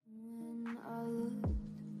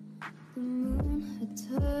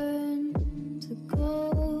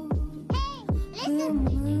Hello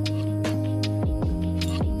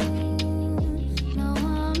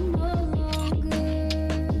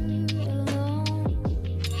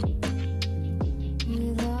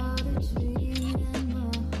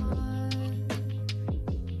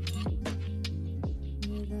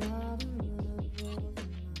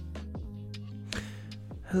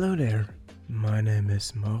there, my name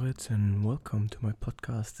is Moritz and welcome to my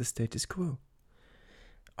podcast, The Status Quo.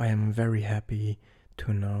 I am very happy to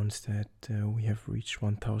announce that we have reached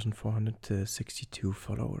 1,462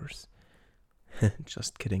 followers.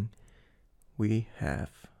 Just kidding. I have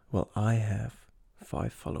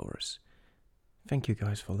 5 followers. Thank you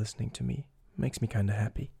guys for listening to me. Makes me kinda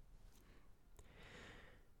happy.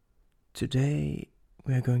 Today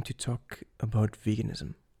we are going to talk about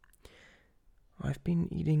veganism. I've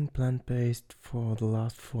been eating plant-based for the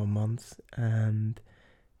last 4 months and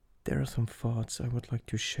there are some thoughts I would like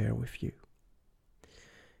to share with you.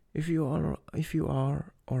 If you are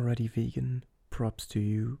already vegan, props to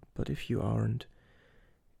you, but if you aren't,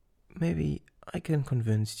 maybe I can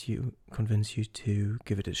convince you to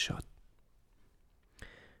give it a shot.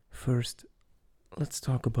 First, let's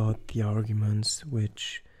talk about the arguments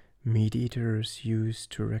which meat eaters use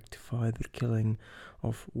to rectify the killing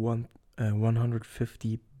of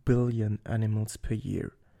 150 billion animals per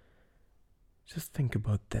year. Just think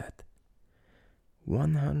about that.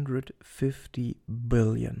 150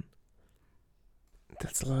 billion.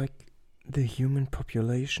 That's like the human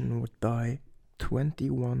population would die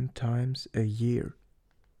 21 times a year.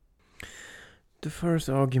 The first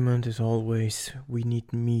argument is always we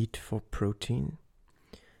need meat for protein.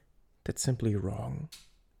 That's simply wrong.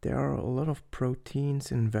 There are a lot of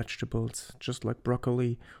proteins in vegetables, just like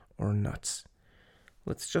broccoli or nuts.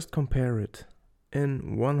 Let's just compare it.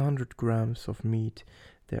 In 100 grams of meat,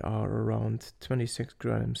 there are around 26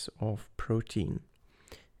 grams of protein.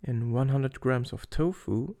 In 100 grams of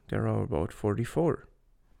tofu, there are about 44.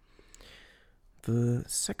 The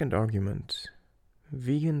second argument,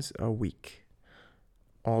 vegans are weak.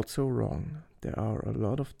 Also wrong. There are a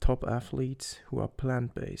lot of top athletes who are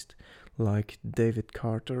plant-based, like David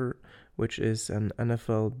Carter, which is an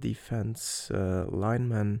NFL defense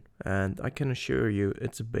lineman, and I can assure you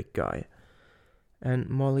it's a big guy. And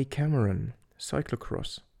Molly Cameron,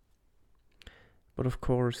 cyclocross. But of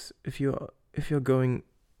course, if you're going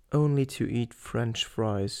only to eat French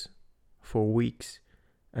fries for weeks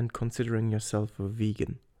and considering yourself a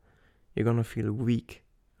vegan, you're gonna feel weak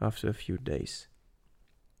after a few days.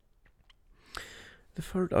 The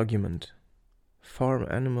third argument, farm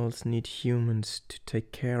animals need humans to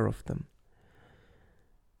take care of them.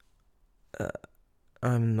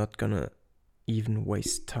 I'm not gonna even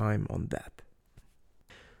waste time on that.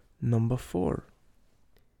 Number 4,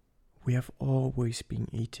 we have always been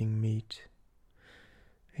eating meat.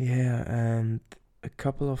 Yeah, and a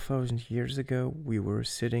couple of thousand years ago we were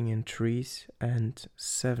sitting in trees, and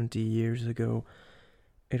 70 years ago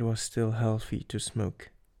it was still healthy to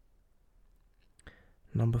smoke.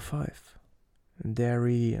 Number 5,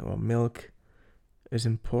 dairy or milk is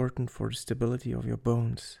important for the stability of your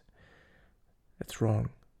bones. That's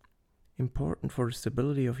wrong. Important for the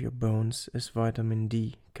stability of your bones is vitamin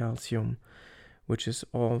D, calcium, which is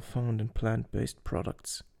all found in plant-based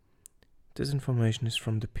products. This information is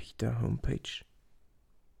from the PETA homepage.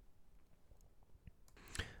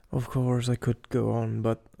 Of course, I could go on,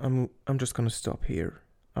 but I'm just gonna stop here.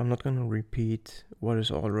 I'm not gonna repeat what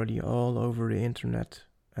is already all over the internet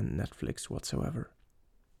and Netflix whatsoever.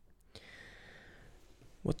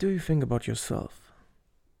 What do you think about yourself?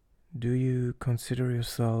 Do you consider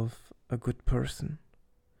yourself a good person?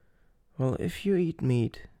 Well, if you eat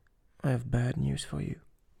meat, I have bad news for you.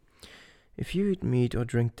 If you eat meat or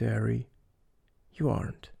drink dairy, you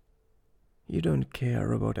aren't. You don't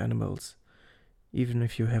care about animals, even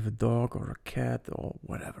if you have a dog or a cat or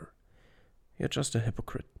whatever. You're just a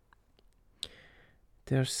hypocrite.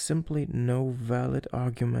 There's simply no valid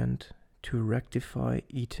argument to rectify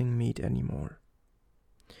eating meat anymore.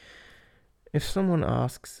 If someone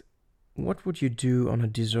asks, what would you do on a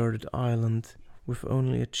deserted island with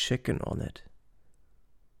only a chicken on it?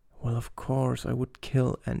 Well, of course I would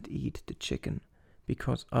kill and eat the chicken,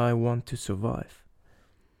 because I want to survive.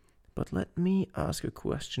 But let me ask a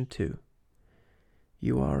question too.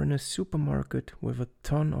 You are in a supermarket with a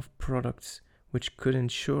ton of products which could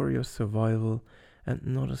ensure your survival, and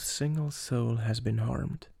not a single soul has been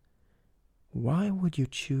harmed. Why would you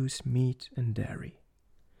choose meat and dairy?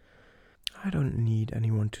 I don't need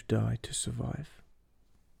anyone to die to survive.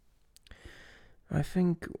 I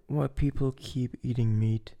think why people keep eating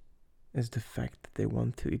meat is the fact that they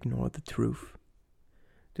want to ignore the truth.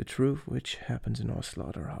 The truth which happens in our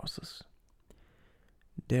slaughterhouses.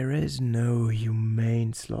 There is no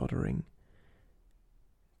humane slaughtering.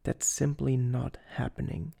 That's simply not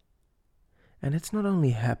happening. And it's not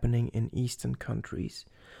only happening in Eastern countries.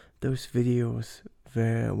 Those videos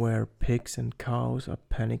where pigs and cows are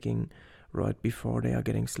panicking right before they are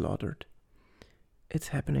getting slaughtered. It's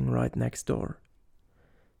happening right next door.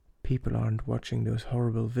 People aren't watching those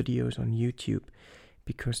horrible videos on YouTube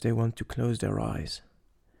because they want to close their eyes.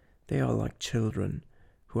 They are like children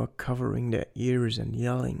who are covering their ears and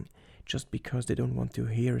yelling just because they don't want to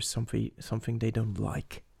hear something they don't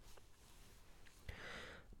like.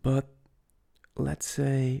 But let's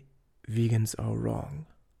say vegans are wrong.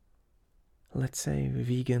 Let's say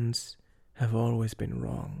vegans have always been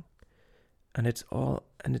wrong. And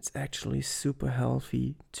it's actually super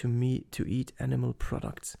healthy to eat animal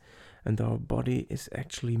products, and our body is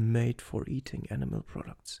actually made for eating animal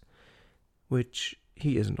products, which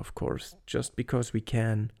he isn't, of course. Just because we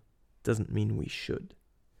can doesn't mean we should.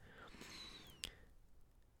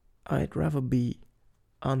 I'd rather be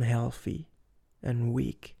unhealthy and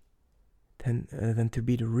weak than to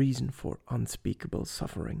be the reason for unspeakable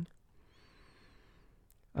suffering.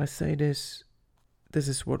 I say this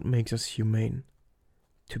is what makes us humane,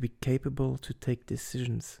 to be capable to take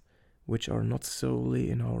decisions which are not solely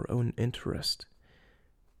in our own interest,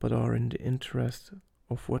 but are in the interest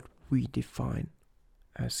of what we define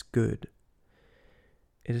as good.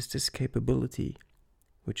 It is this capability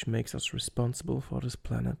which makes us responsible for this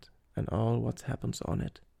planet and all what happens on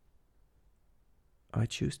it. I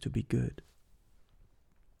choose to be good.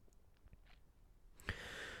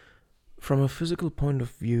 From a physical point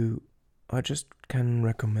of view, I just can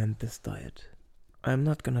recommend this diet. I'm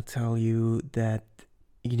not gonna tell you that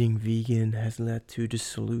eating vegan has led to the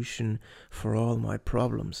solution for all my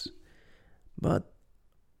problems. But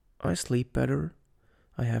I sleep better,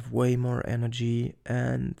 I have way more energy,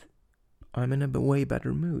 and I'm in a way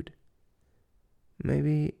better mood.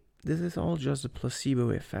 Maybe this is all just a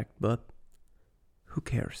placebo effect, but who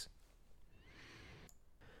cares?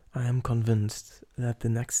 I am convinced that the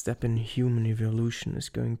next step in human evolution is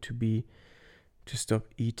going to be to stop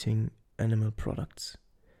eating animal products.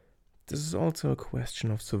 This is also a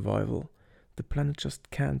question of survival. The planet just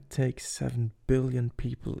can't take 7 billion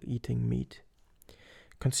people eating meat.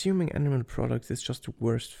 Consuming animal products is just the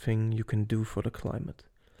worst thing you can do for the climate.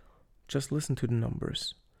 Just listen to the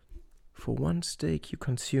numbers. For one steak you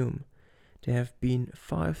consume, there have been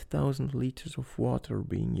 5,000 liters of water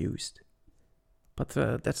being used. But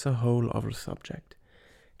that's a whole other subject.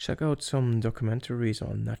 Check out some documentaries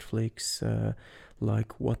on Netflix,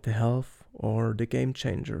 like What the Health or The Game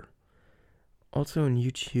Changer. Also on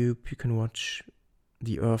YouTube you can watch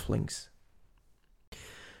The Earthlings.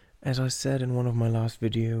 As I said in one of my last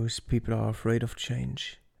videos, people are afraid of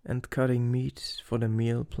change, and cutting meat for the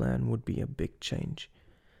meal plan would be a big change.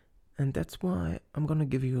 And that's why I'm gonna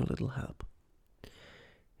give you a little help.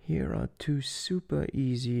 Here are 2 super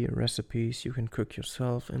easy recipes you can cook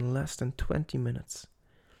yourself in less than 20 minutes.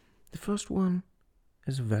 The first one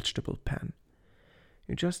is a vegetable pan.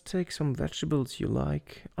 You just take some vegetables you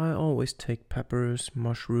like. I always take peppers,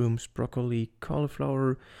 mushrooms, broccoli,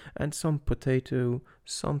 cauliflower, and some potato,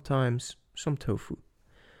 sometimes some tofu.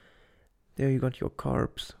 There you got your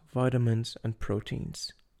carbs, vitamins, and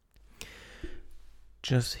proteins.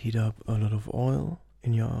 Just heat up a lot of oil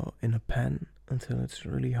in a pan until it's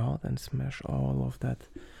really hot and smash all of that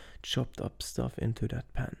chopped up stuff into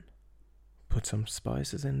that pan. Put some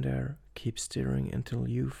spices in there, keep stirring until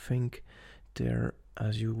you think they're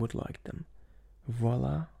as you would like them.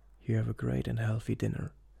 Voila, you have a great and healthy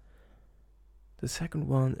dinner. The second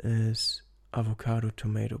one is avocado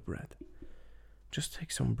tomato bread. Just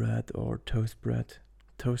take some bread or toast bread,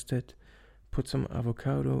 toast it, put some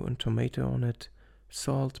avocado and tomato on it,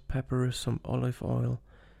 salt, pepper, some olive oil,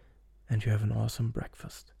 and you have an awesome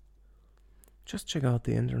breakfast. Just check out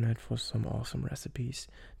the internet for some awesome recipes.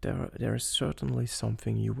 There is certainly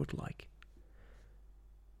something you would like.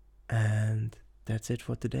 And that's it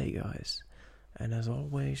for today, guys. And as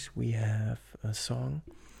always, we have a song.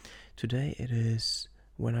 Today it is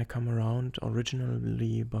When I Come Around,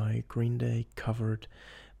 originally by Green Day, covered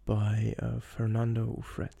by Fernando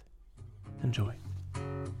Ufret. Enjoy.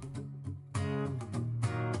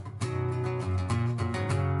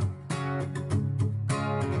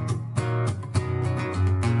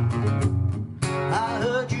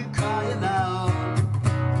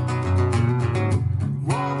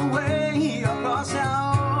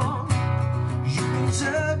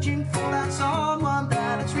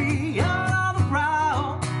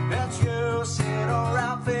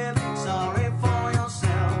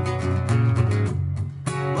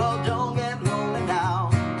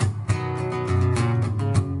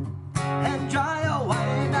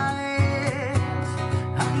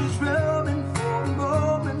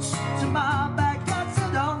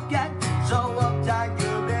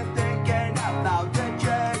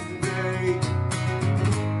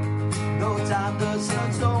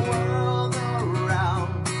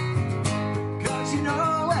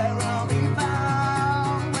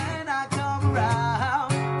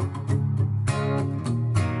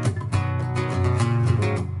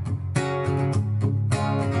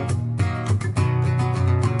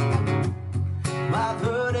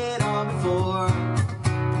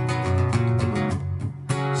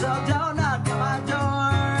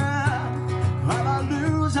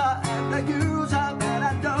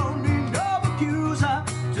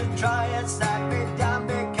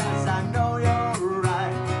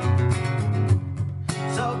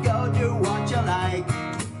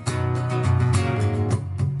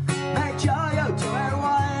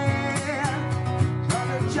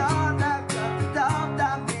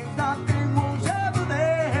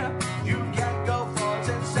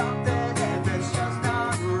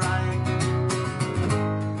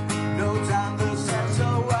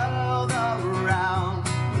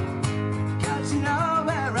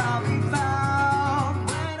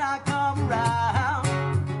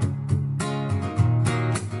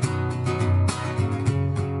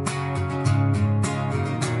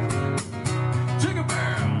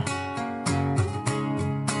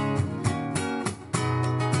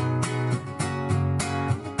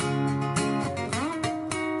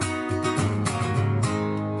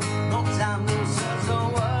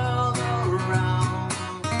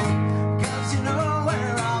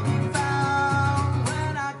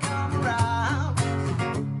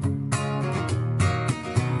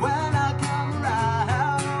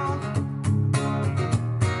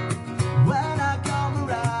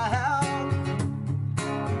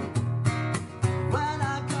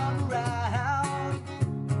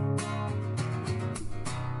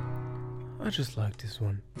 I just like this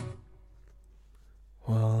one.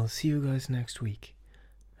 Well, see you guys next week.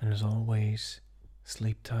 And as always,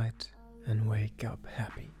 sleep tight and wake up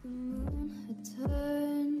happy. The moon had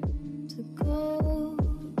turned to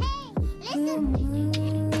gold. The moon